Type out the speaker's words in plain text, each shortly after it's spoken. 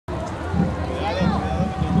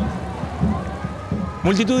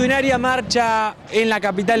Multitudinaria marcha en la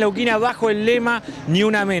capital neuquina bajo el lema "Ni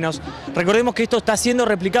una menos". Recordemos que esto está siendo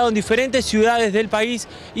replicado en diferentes ciudades del país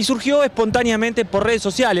y surgió espontáneamente por redes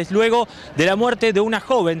sociales luego de la muerte de una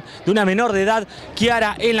joven, de una menor de edad,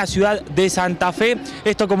 Kiara, en la ciudad de Santa Fe.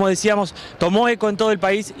 Esto, como decíamos, tomó eco en todo el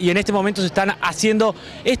país y en este momento se están haciendo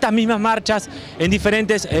estas mismas marchas en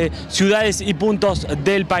diferentes ciudades y puntos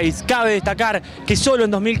del país. Cabe destacar que solo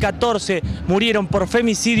en 2014 murieron por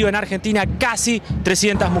femicidio en Argentina casi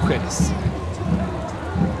 300 mujeres.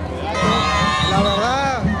 La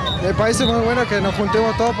verdad, me parece muy bueno que nos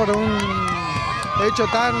juntemos todos por un hecho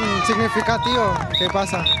tan significativo que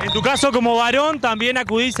pasa. En tu caso, como varón, también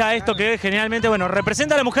acudís a esto que generalmente, bueno,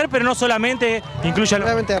 representa a la mujer, pero no solamente incluye a los...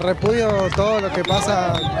 Realmente repudio todo lo que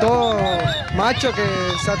pasa, todo macho que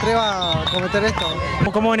se atreva a cometer esto.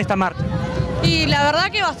 ¿Cómo ven esta marcha? Y la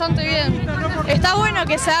verdad que bastante bien. Está bueno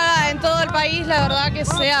que se haga en todo el país, la verdad que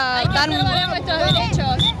sea tan... nuestros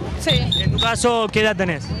derechos. Sí. En tu caso, ¿qué edad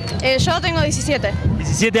tenés? Yo tengo 17.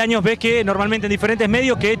 17 años, ves que normalmente en diferentes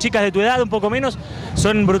medios que chicas de tu edad, un poco menos,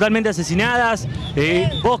 son brutalmente asesinadas.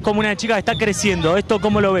 Vos como una chica que está creciendo, ¿esto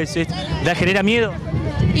cómo lo ves? ¿La genera miedo?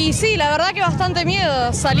 Y sí, la verdad que bastante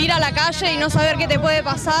miedo. Salir a la calle y no saber qué te puede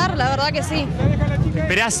pasar, la verdad que sí.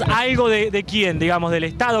 ¿Esperás algo de quién, digamos, del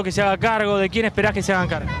Estado que se haga cargo? ¿De quién esperás que se hagan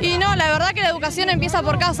cargo? Y no, la verdad que la educación empieza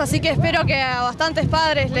por casa, así que espero que a bastantes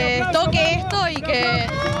padres les toque esto y que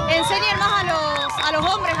enseñen más a los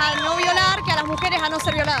hombres a no violar que a las mujeres a no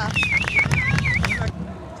ser violadas.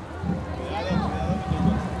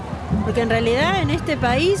 Porque en realidad en este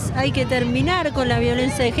país hay que terminar con la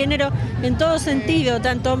violencia de género en todo sentido,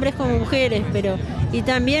 tanto hombres como mujeres, y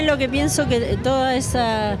también lo que pienso que toda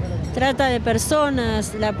esa trata de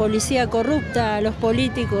personas, la policía corrupta, los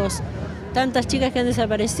políticos, tantas chicas que han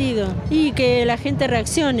desaparecido, y que la gente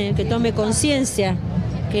reaccione, que tome conciencia,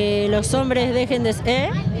 que los hombres dejen de...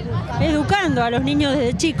 educando a los niños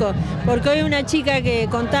desde chicos, porque hoy una chica que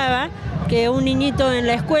contaba que un niñito en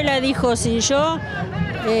la escuela dijo, si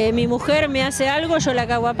mi mujer me hace algo, yo la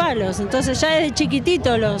cago a palos. Entonces ya desde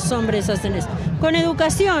chiquitito los hombres hacen eso. Con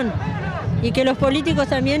educación. Y que los políticos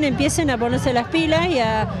también empiecen a ponerse las pilas y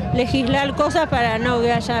a legislar cosas para no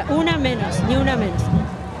que haya una menos, ni una menos.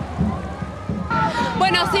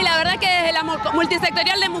 Bueno, sí, la verdad que desde la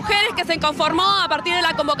multisectorial de mujeres que se conformó a partir de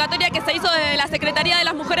la convocatoria que se hizo desde la Secretaría de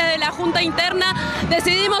las Mujeres de la Junta Interna,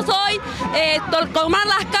 decidimos hoy tomar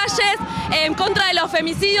las calles en contra de los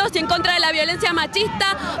femicidios y en contra de la violencia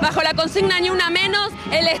machista, bajo la consigna "Ni una menos".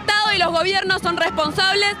 El Estado y los gobiernos son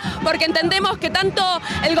responsables porque entendemos que tanto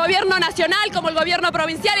el gobierno nacional como el gobierno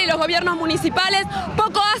provincial y los gobiernos municipales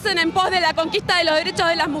poco hacen en pos de la conquista de los derechos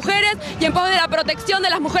de las mujeres y en pos de la protección de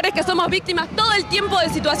las mujeres que somos víctimas todo el tiempo de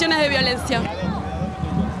situaciones de violencia.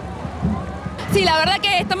 Sí, la verdad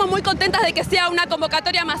que estamos muy contentas de que sea una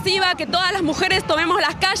convocatoria masiva, que todas las mujeres tomemos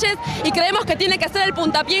las calles y creemos que tiene que ser el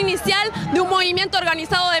puntapié inicial de un movimiento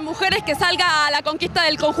organizado de mujeres que salga a la conquista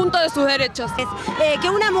del conjunto de sus derechos. Que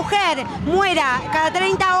una mujer muera cada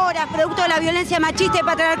 30 horas producto de la violencia machista y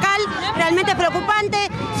patriarcal realmente es preocupante,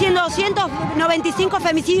 siendo 295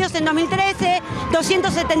 femicidios en 2013,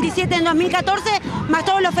 277 en 2014, más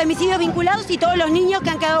todos los femicidios vinculados y todos los niños que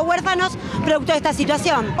han quedado huérfanos producto de esta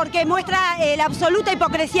situación. Porque muestra la absoluta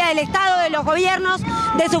hipocresía del Estado, de los gobiernos,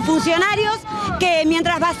 de sus funcionarios, que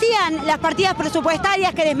mientras vacían las partidas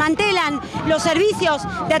presupuestarias, que desmantelan los servicios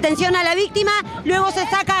de atención a la víctima, luego se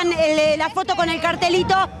sacan la foto con el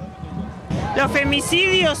cartelito. Los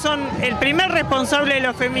femicidios son, el primer responsable de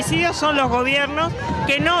los femicidios son los gobiernos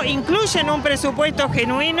que no incluyen un presupuesto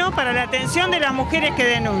genuino para la atención de las mujeres que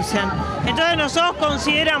denuncian. Entonces nosotros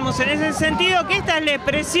consideramos en ese sentido que esta es la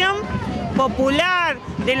expresión popular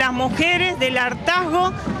de las mujeres, del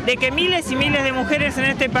hartazgo de que miles y miles de mujeres en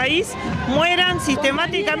este país mueran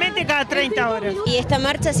sistemáticamente cada 30 horas. Y esta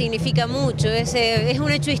marcha significa mucho, es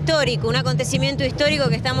un hecho histórico, un acontecimiento histórico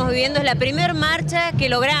que estamos viviendo. Es la primera marcha que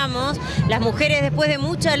logramos, las mujeres, después de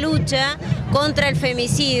mucha lucha contra el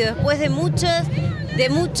femicidio, después de mucho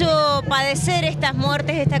padecer estas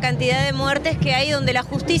muertes, esta cantidad de muertes que hay donde la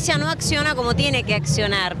justicia no acciona como tiene que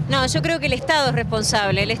accionar. No, yo creo que el Estado es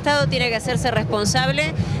responsable, el Estado tiene que hacerse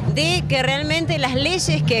responsable de que realmente las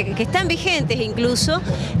leyes que están vigentes incluso,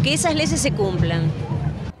 que esas leyes se cumplan.